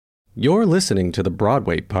You're listening to the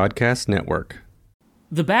Broadway Podcast Network.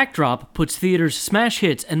 The Backdrop puts theater's smash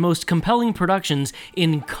hits and most compelling productions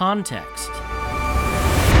in context.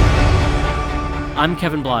 I'm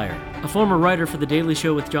Kevin Bleyer, a former writer for The Daily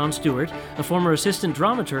Show with Jon Stewart, a former assistant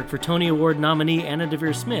dramaturg for Tony Award nominee Anna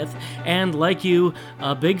Deavere Smith, and, like you,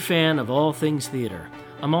 a big fan of all things theater.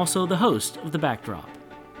 I'm also the host of The Backdrop.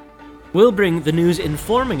 We'll bring the news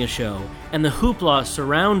informing a show and the hoopla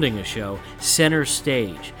surrounding a show center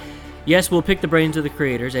stage. Yes, we'll pick the brains of the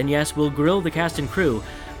creators, and yes, we'll grill the cast and crew,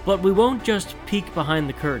 but we won't just peek behind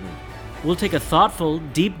the curtain. We'll take a thoughtful,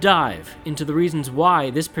 deep dive into the reasons why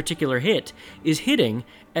this particular hit is hitting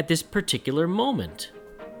at this particular moment.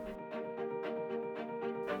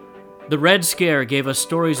 The Red Scare gave us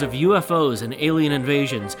stories of UFOs and alien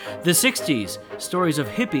invasions. The 60s, stories of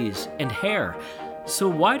hippies and hair. So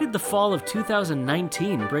why did the fall of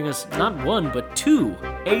 2019 bring us not one, but two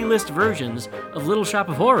A-list versions of Little Shop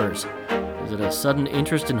of Horrors? Is it a sudden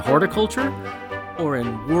interest in horticulture? Or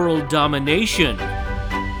in world domination?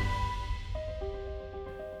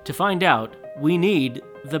 To find out, we need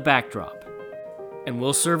the backdrop. And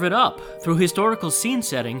we'll serve it up through historical scene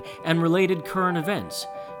setting and related current events,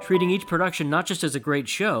 treating each production not just as a great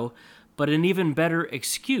show, but an even better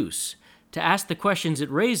excuse to ask the questions it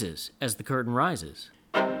raises as the curtain rises.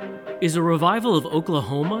 Is a revival of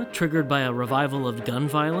Oklahoma triggered by a revival of gun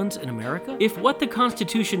violence in America? If what the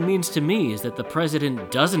Constitution means to me is that the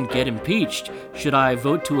president doesn't get impeached, should I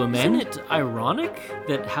vote to amend? Isn't it ironic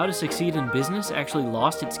that How to Succeed in Business actually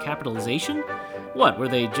lost its capitalization? What, were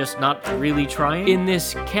they just not really trying? In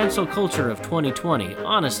this cancel culture of 2020,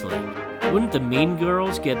 honestly, wouldn't the Mean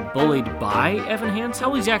Girls get bullied by Evan Hansen?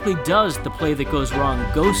 How exactly does The Play That Goes Wrong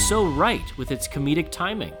go so right with its comedic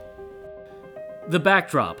timing? The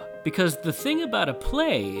backdrop, because the thing about a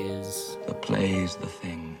play is... The play is the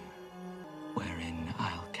thing wherein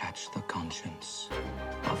I'll catch the conscience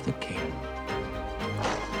of the king.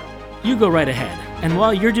 You go right ahead, and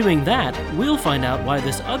while you're doing that, we'll find out why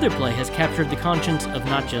this other play has captured the conscience of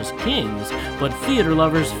not just kings, but theater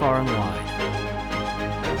lovers far and wide.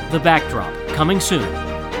 The Backdrop, coming soon,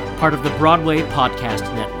 part of the Broadway Podcast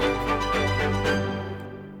Network.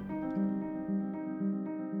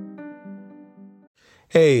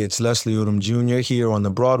 Hey, it's Leslie Odom Jr. here on the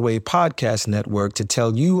Broadway Podcast Network to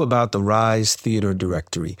tell you about the Rise Theater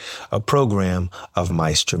Directory, a program of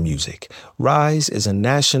Maestro Music. Rise is a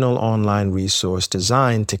national online resource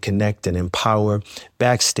designed to connect and empower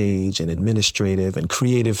backstage and administrative and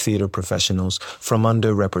creative theater professionals from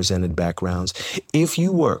underrepresented backgrounds. If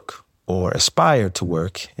you work or aspire to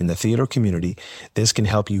work in the theater community, this can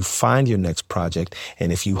help you find your next project.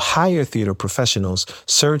 And if you hire theater professionals,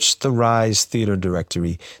 search the Rise Theater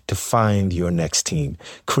Directory to find your next team.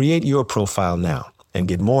 Create your profile now and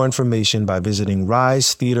get more information by visiting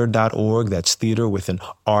risetheater.org. That's theater with an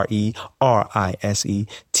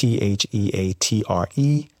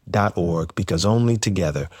RERISETHEATRE.org, because only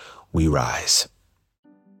together we rise.